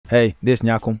Hey, this is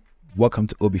Nyako. Welcome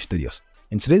to Obi Studios.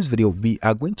 In today's video, we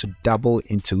are going to dabble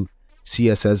into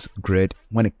CSS Grid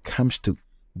when it comes to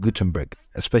Gutenberg,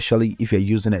 especially if you're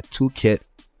using a toolkit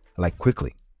like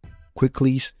Cwicly.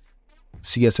 Cwicly's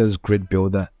CSS Grid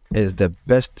Builder is the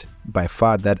best by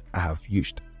far that I have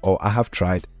used or I have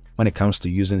tried when it comes to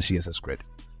using CSS Grid.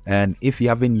 And if you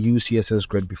haven't used CSS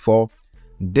Grid before,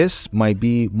 this might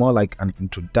be more like an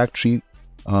introductory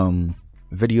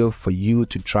video for you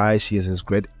to try CSS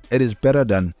Grid. It is better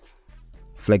than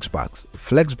Flexbox.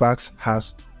 Flexbox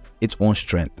has its own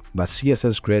strength, but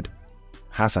CSS Grid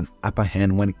has an upper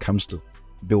hand when it comes to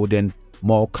building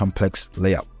more complex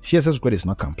layout. CSS Grid is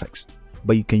not complex,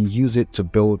 but you can use it to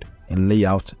build a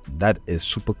layout that is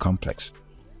super complex.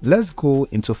 Let's go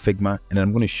into Figma, and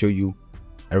I'm going to show you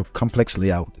a complex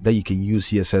layout that you can use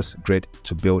CSS Grid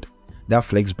to build that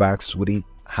Flexbox wouldn't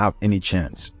have any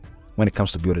chance when it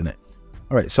comes to building it.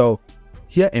 All right, so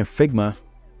here in Figma,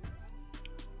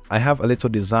 I have a little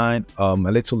design, a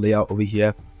little layout over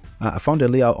here. I found a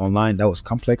layout online that was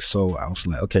complex, so I was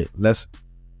like, okay, let's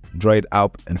draw it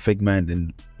up in Figma and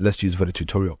then let's use it for the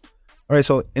tutorial. All right,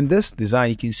 so in this design,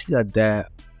 you can see that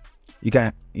you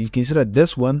can see that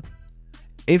this one,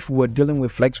 if we're dealing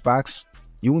with Flexbox,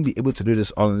 you won't be able to do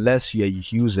this unless you're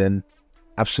using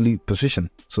absolute position.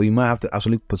 So you might have to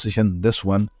absolute position this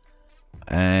one,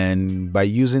 and by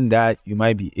using that, you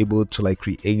might be able to like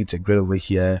create a grid over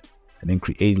here and then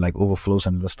create like overflows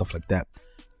and other stuff like that.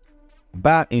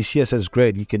 But in CSS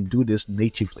Grid, you can do this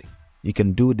natively. You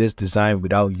can do this design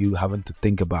without you having to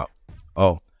think about,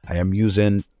 oh, I am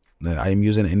using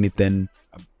anything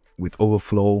with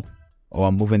overflow, or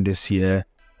I'm moving this here,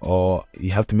 or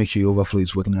you have to make sure your overflow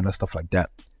is working and other stuff like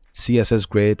that. CSS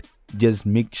Grid just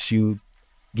gives you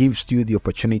the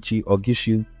opportunity, or gives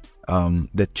you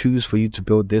the tools for you to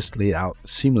build this layout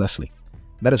seamlessly.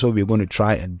 That is what we're going to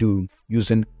try and do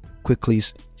using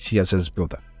Cwicly's CSS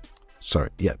Builder.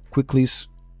 Cwicly's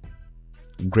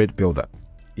Grid Builder.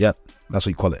 Yeah, that's what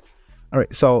you call it. All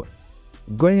right, so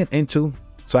going into,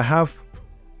 so I have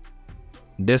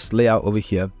this layout over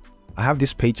here. I have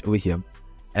this page over here,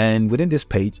 and within this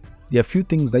page, there are a few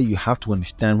things that you have to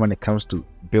understand when it comes to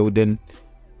building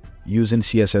using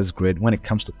CSS Grid when it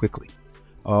comes to Cwicly.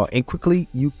 In Cwicly,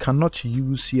 you cannot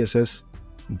use CSS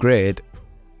Grid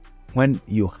when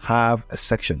you have a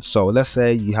section. So let's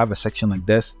say you have a section like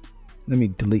this. Let me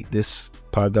delete this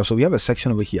paragraph. So we have a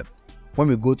section over here. When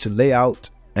we go to layout,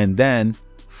 and then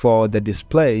for the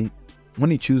display, when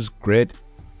you choose grid,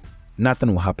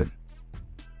 nothing will happen.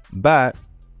 But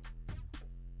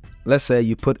let's say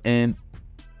you put in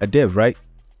a div, right?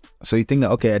 So you think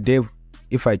that, okay, a div,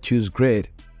 if I choose grid,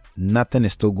 nothing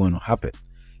is still going to happen.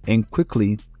 And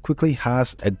Cwicly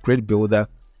has a grid builder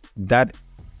that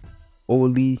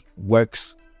only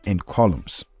works in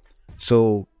columns.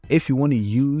 So if you want to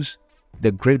use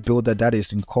the grid builder that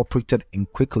is incorporated in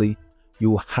Cwicly,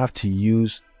 you will have to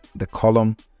use the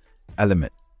column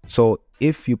element. So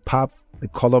if you pop the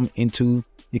column into,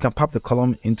 you can pop the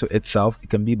column into itself. It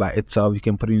can be by itself. You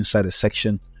can put it inside a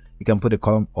section. You can put the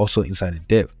column also inside a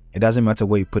div. It doesn't matter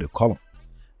where you put a column.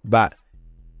 But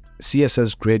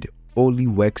CSS Grid only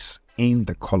works in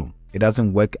the column. It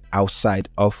doesn't work outside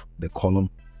of the column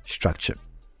structure.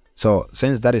 So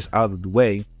since that is out of the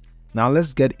way, now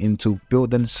let's get into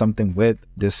building something with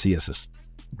this CSS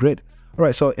Grid. All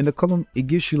right, so in the column, it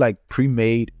gives you like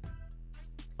pre-made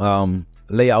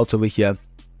layouts over here.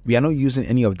 We are not using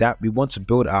any of that. We want to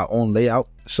build our own layout.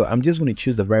 So I'm just going to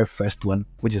choose the very first one,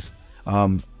 which is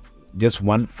just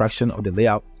one fraction of the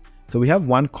layout. So we have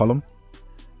one column,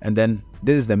 and then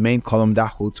this is the main column that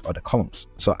holds all the columns.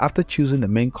 So after choosing the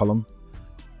main column,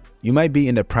 you might be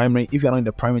in the primary. If you're not in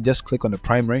the primary, just click on the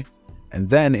primary, and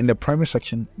then in the primary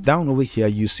section down over here,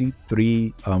 you see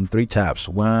three tabs: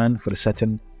 one for the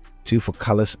setting, two for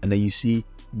colors, and then you see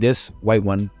this white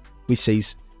one which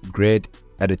says Grid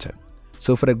Editor.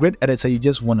 So for the Grid Editor, you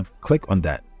just want to click on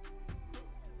that.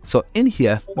 So in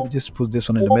here, let me just put this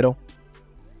one in the middle.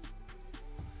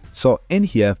 So in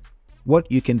here,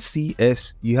 what you can see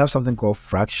is you have something called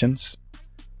fractions.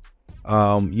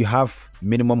 You have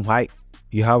minimum height,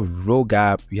 you have row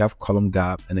gap, you have column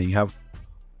gap, and then you have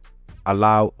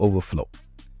allow overflow.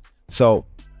 So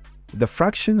the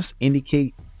fractions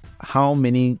indicate how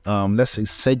many, let's say,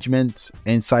 segments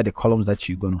inside the columns that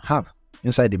you're going to have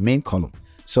inside the main column.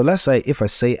 So let's say if I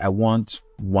say I want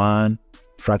 1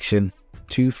 fraction,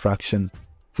 2 fraction,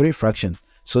 3 fraction.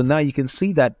 So now you can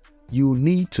see that you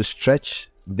need to stretch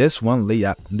this one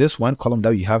layout, this one column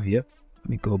that you have here. Let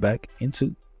me go back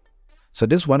into. So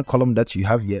this one column that you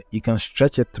have here, you can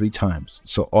stretch it 3 times.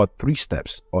 So, or 3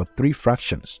 steps, or 3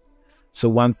 fractions. So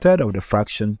 1/3 of the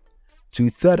fraction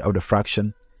 2/3 of the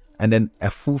fraction, and then a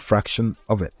full fraction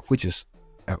of it, which is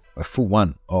a full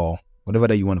one, or whatever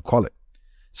that you want to call it.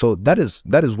 So that is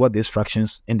what these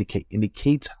fractions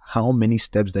indicate how many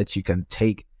steps that you can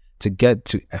take to get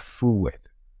to a full width.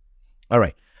 All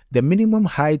right, the minimum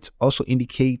height also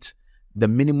indicates the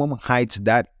minimum height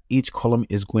that each column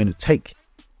is going to take.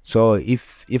 So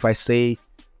if I say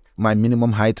my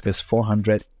minimum height is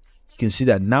 400, you can see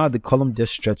that now the column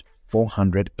just stretched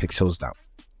 400 pixels down.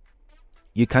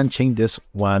 You can't change this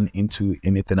one into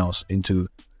anything else, into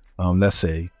let's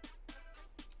say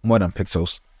more than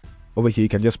pixels. Over here you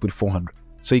can just put 400.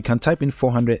 So you can type in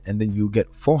 400 and then you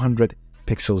get 400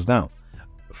 pixels down.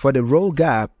 For the row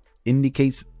gap,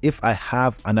 indicates if I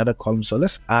have another column. So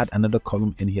let's add another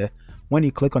column in here. When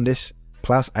you click on this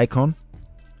plus icon,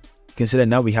 you can see that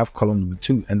now we have column number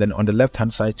 2, and then on the left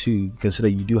hand side too, you can see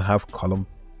that you do have column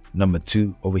number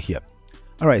 2 over here.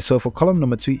 All right, so for column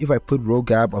number 2, if I put row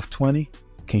gap of 20, you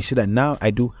can see that now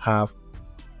I do have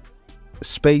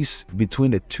space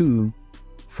between the two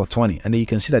for 20, and then you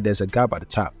can see that there's a gap at the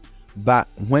top. But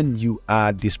when you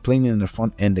are displaying it in the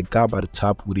front end, the gap at the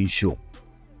top wouldn't show.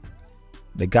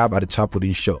 The gap at the top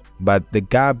wouldn't show, but the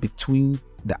gap between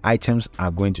the items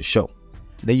are going to show.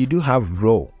 Then you do have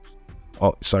row,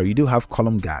 or sorry, you do have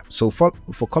column gap. So for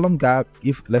column gap,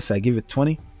 if let's say I give it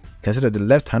 20, consider the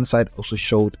left hand side also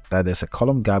showed that there's a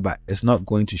column gap, but it's not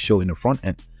going to show in the front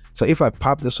end. So if I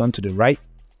pop this one to the right,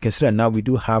 consider now we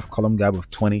do have column gap of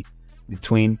 20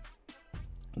 between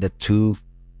the two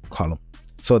columns.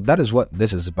 So that is what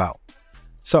this is about.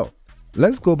 So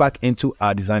let's go back into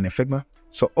our design in Figma.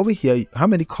 So over here, how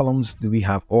many columns do we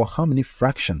have, or how many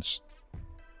fractions?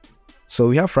 So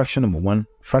we have fraction number 1,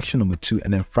 fraction number 2,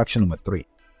 and then fraction number 3.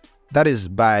 That is,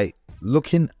 by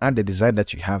looking at the design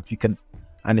that you have, you can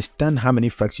understand how many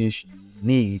fractions you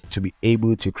need to be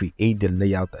able to create the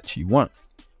layout that you want.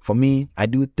 For me, I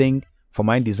do think for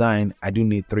my design, I do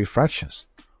need 3 fractions.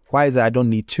 Why is that I don't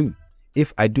need 2?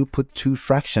 If I do put 2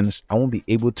 fractions, I won't be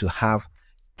able to have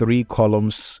 3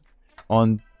 columns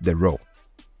on the row,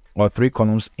 or 3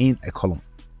 columns in a column,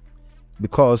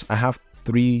 because I have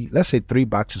 3, let's say 3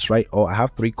 boxes, right? Or I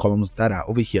have 3 columns that are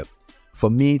over here. For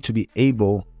me to be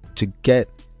able to get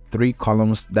 3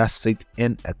 columns that sit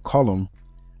in a column,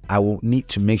 I will need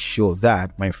to make sure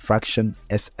that my fraction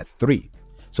is at 3.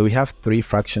 So we have 3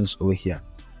 fractions over here.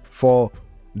 For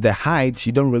the height,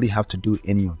 you don't really have to do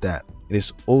any of that. It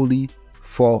is only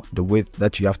for the width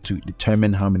that you have to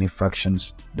determine how many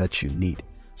fractions that you need.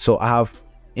 So I have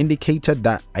indicated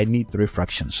that I need 3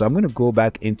 fractions. So I'm going to go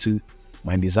back into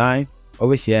my design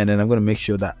over here, and then I'm going to make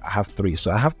sure that I have 3.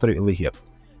 So I have 3 over here.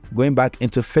 Going back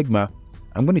into Figma,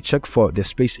 I'm going to check for the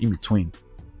space in between.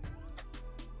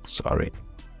 Sorry.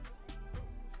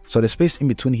 So the space in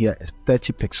between here is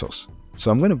 30 pixels.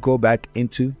 So I'm going to go back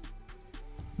into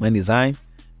my design,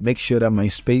 make sure that my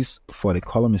space for the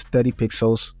column is 30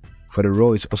 pixels. For the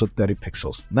row is also 30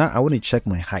 pixels. Now I want to check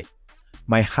my height.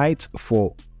 My height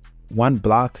for one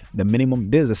block, the minimum,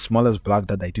 this is the smallest block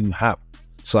that I do have.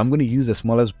 So I'm going to use the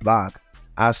smallest block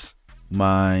as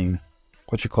my,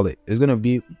 what you call it? It's going to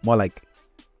be more like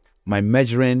my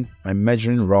measuring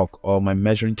rock, or my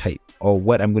measuring tape, or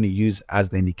what I'm going to use as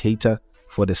the indicator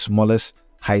for the smallest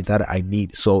height that I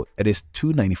need. So it is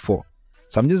 294.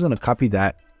 So I'm just going to copy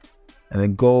that and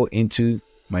then go into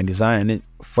my design, and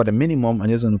for the minimum, I'm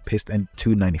just going to paste in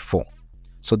 294.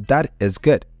 So that is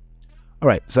good. All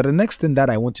right, so the next thing that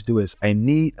I want to do is I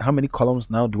need, how many columns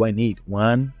now do I need?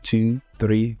 1, 2,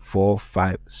 3, 4,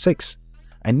 5, 6.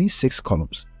 I need 6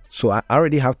 columns. So I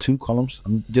already have 2 columns.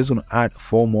 I'm just going to add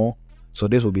 4 more. So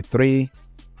this will be 3,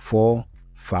 4,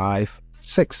 5,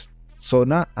 6. So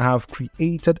now I have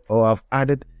created, or I've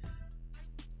added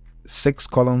 6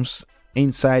 columns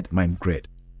inside my grid.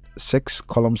 6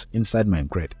 columns inside my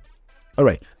grid. All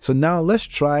right, so now let's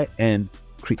try and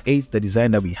create the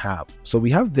design that we have. So we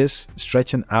have this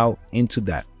stretching out into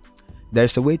that.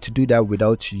 There's a way to do that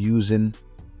without using,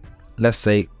 let's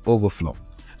say, overflow.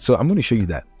 So I'm going to show you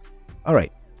that. All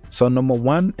right, so number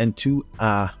 1 and 2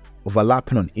 are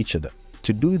overlapping on each other.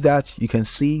 To do that, you can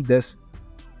see this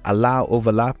allow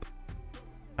overlap.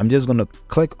 I'm just going to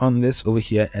click on this over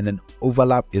here, and then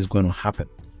overlap is going to happen.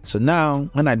 So now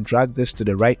when I drag this to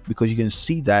the right, because you can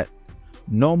see that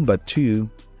number 2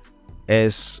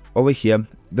 is over here.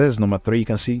 This is number 3. You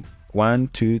can see 1,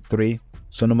 2, 3.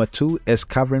 So number 2 is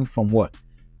covering from what?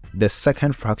 The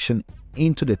second fraction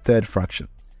into the third fraction.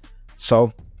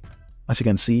 So as you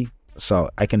can see, so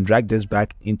I can drag this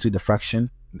back into the fraction,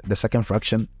 the second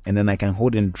fraction, and then I can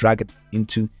hold and drag it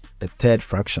into the third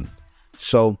fraction.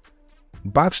 So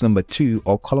box number 2,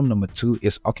 or column number 2,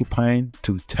 is occupying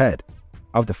 2/3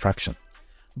 of the fraction.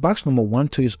 box number 1,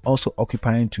 2 is also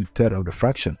occupying 2/3 of the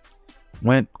fraction.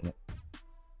 When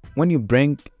you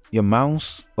bring your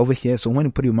mouse over here, so when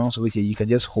you put your mouse over here, you can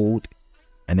just hold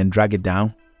and then drag it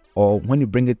down, or when you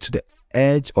bring it to the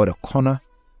edge or the corner,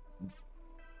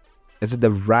 is it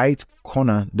the right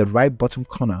corner, the right bottom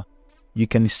corner, you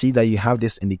can see that you have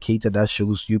this indicator that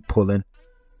shows you pulling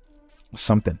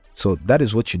something. So that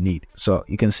is what you need. So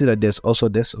you can see that there's also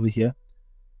this over here.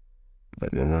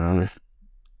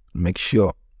 Make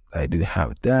sure I do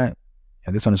have that,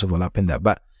 and this one is overlapping that.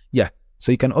 But yeah,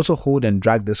 so you can also hold and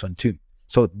drag this one too.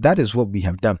 So that is what we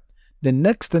have done. The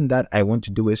next thing that I want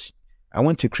to do is I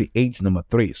want to create number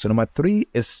 3. So number 3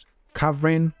 is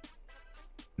covering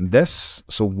this.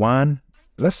 So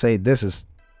let's say this is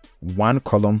 1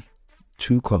 column,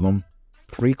 2 column,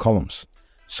 3 columns.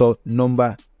 So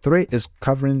number 3 is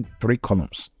covering 3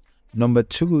 columns. Number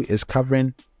 2 is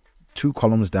covering 2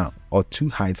 columns down, or 2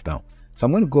 heights down. So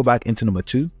I'm going to go back into number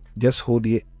 2, just hold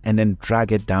it and then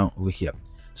drag it down over here.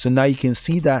 So now you can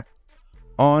see that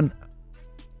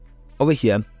over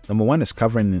here, number 1 is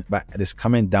covering it, but it is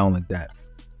coming down like that.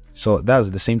 So that's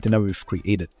the same thing that we've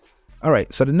created. All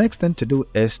right, so the next thing to do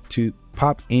is to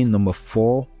pop in number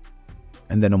 4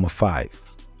 and then number 5.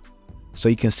 So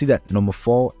you can see that number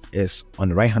 4 is on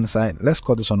the right hand side. Let's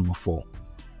call this one number 4,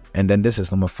 and then this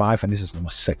is number 5, and this is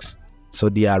number 6. So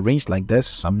they are arranged like this.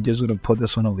 So I'm just going to put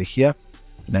this one over here,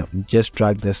 and then just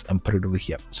drag this and put it over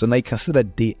here. So now you can see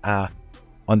that they are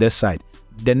on this side.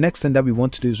 The next thing that we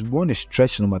want to do is we want to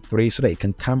stretch number 3 so that it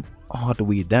can come all the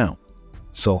way down.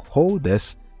 So hold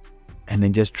this and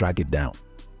then just drag it down,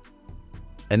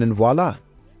 and then voila,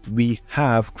 we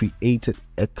have created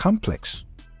a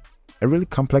really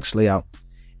complex layout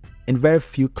in very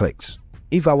few clicks.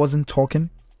 If I wasn't talking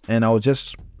and I was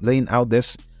just laying out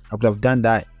this, I could have done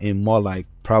that in more like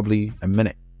probably a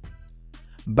minute.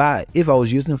 But if I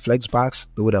was using Flexbox,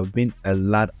 there would have been a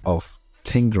lot of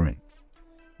tinkering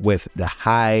with the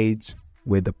height,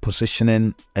 with the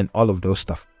positioning, and all of those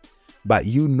stuff. But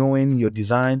you knowing your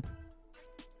design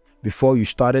before you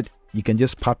started, you can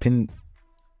just pop in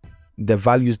the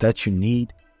values that you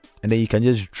need, and then you can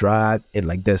just drag it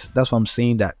like this. That's why I'm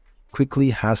saying that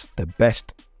Cwicly has the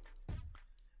best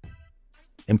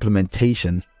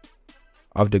implementation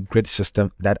of the grid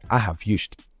system that I have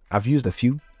used. I've used a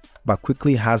few, but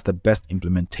Cwicly has the best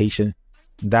implementation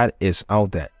that is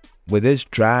out there. With this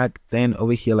drag thing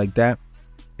over here like that,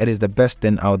 it is the best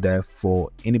thing out there for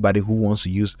anybody who wants to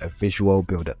use a visual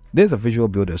builder. There's a visual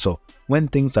builder, so when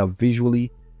things are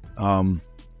visually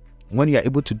when you are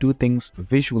able to do things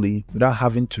visually without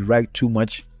having to write too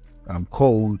much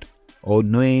code or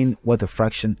knowing what the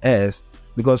fraction is,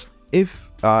 because if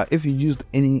you used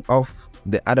any of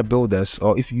the other builders,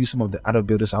 or if you use some of the other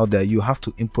builders out there, you have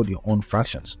to input your own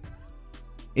fractions.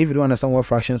 If you don't understand what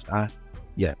fractions are,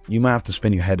 yeah, you might have to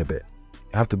spin your head a bit.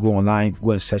 You have to go online,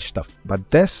 go and search stuff. But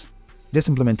this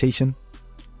implementation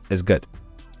is good.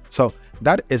 So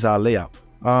that is our layout.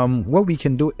 What we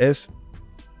can do is,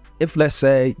 if let's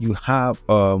say you have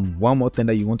one more thing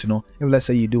that you want to know, if let's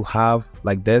say you do have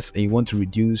like this and you want to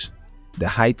reduce the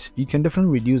height, you can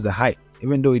definitely reduce the height,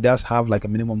 even though it does have like a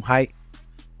minimum height.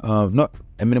 Not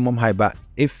a minimum height, but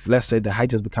if let's say the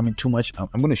height is becoming too much, I'm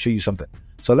going to show you something.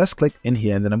 So let's click in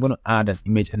here, and then I'm going to add an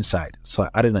image inside. So I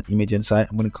added an image inside.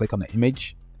 I'm going to click on the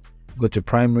image, go to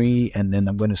primary, and then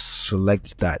I'm going to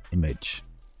select that image.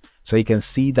 So you can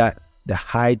see that the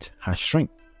height has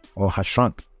shrunk.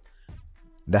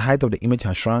 The height of the image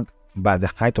has shrunk, but the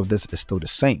height of this is still the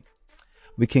same.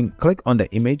 We can click on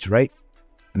the image, right,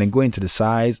 and then go into the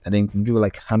size, and then you can give it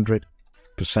like 100%.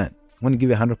 When you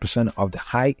give it 100% of the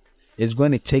height, it's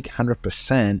going to take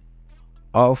 100%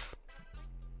 of,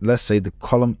 let's say, the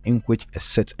column in which it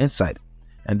sits inside.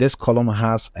 And this column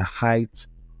has a height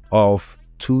of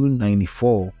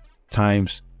 294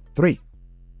 times 3.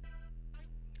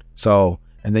 So,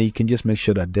 and then you can just make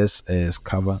sure that this is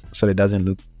covered so it doesn't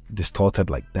look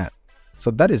distorted like that. So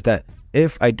that is that.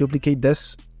 If I duplicate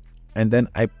this and then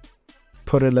I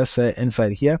put it, let's say,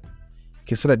 inside here,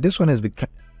 okay, so that this one has become,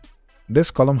 this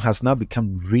column has now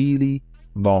become really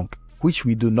long, which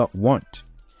we do not want.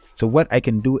 So what I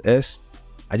can do is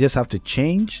I just have to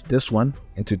change this one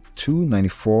into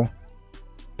 294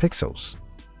 pixels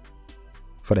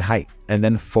for the height, and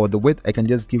then for the width I can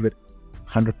just give it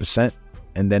 100%,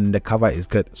 and then the cover is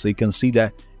good. So you can see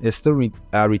that it's still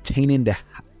retaining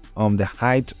the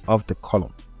height of the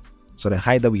column. So the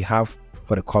height that we have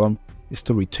for the column is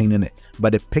still retaining it,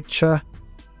 but the picture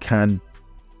can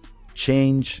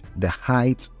change the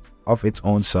height of its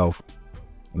own self.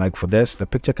 Like for this, the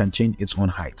picture can change its own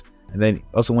height. And then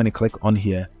also when you click on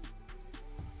here,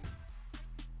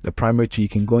 the primary tool, you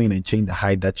can go in and change the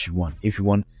height that you want.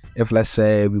 If let's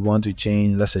say we want to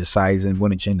change, let's say size, and we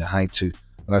want to change the height to,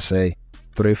 let's say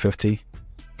 350,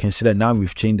 consider now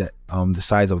we've changed the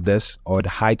size of this, or the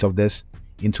height of this,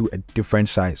 into a different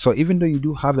size. So even though you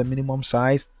do have a minimum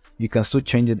size, you can still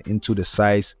change it into the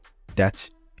size that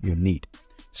you need.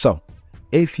 So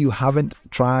if you haven't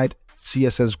tried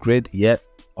CSS Grid yet,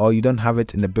 or you don't have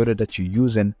it in the builder that you're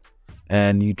using,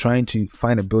 and you're trying to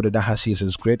find a builder that has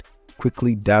CSS Grid,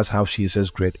 Cwicly does have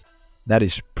CSS Grid. That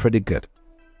is pretty good.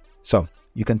 So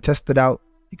you can test it out.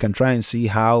 You can try and see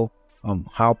how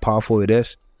powerful it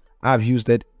is. I've used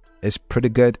it. It's pretty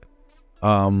good.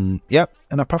 Yep.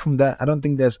 And apart from that, I don't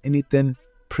think there's anything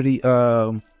pretty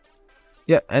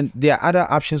yeah, and there are other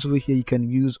options over here. You can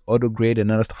use auto grade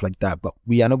and other stuff like that, but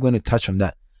we are not going to touch on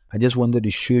that. I just wanted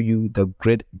to show you the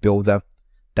grid builder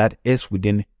that is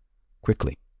within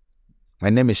Cwicly.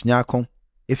 My name is Nyako.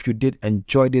 If you did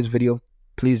enjoy this video,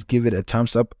 please give it a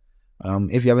thumbs up.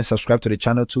 If you haven't subscribed to the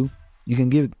channel too, you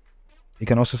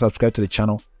can also subscribe to the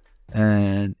channel.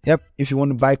 And yep, if you want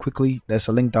to buy Cwicly, there's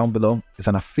a link down below. It's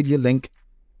an affiliate link.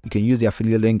 You can use the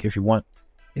affiliate link if you want.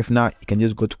 If not, you can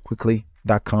just go to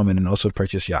cwicly.com and then also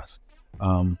purchase yours.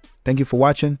 Thank you for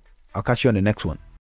watching. I'll catch you on the next one.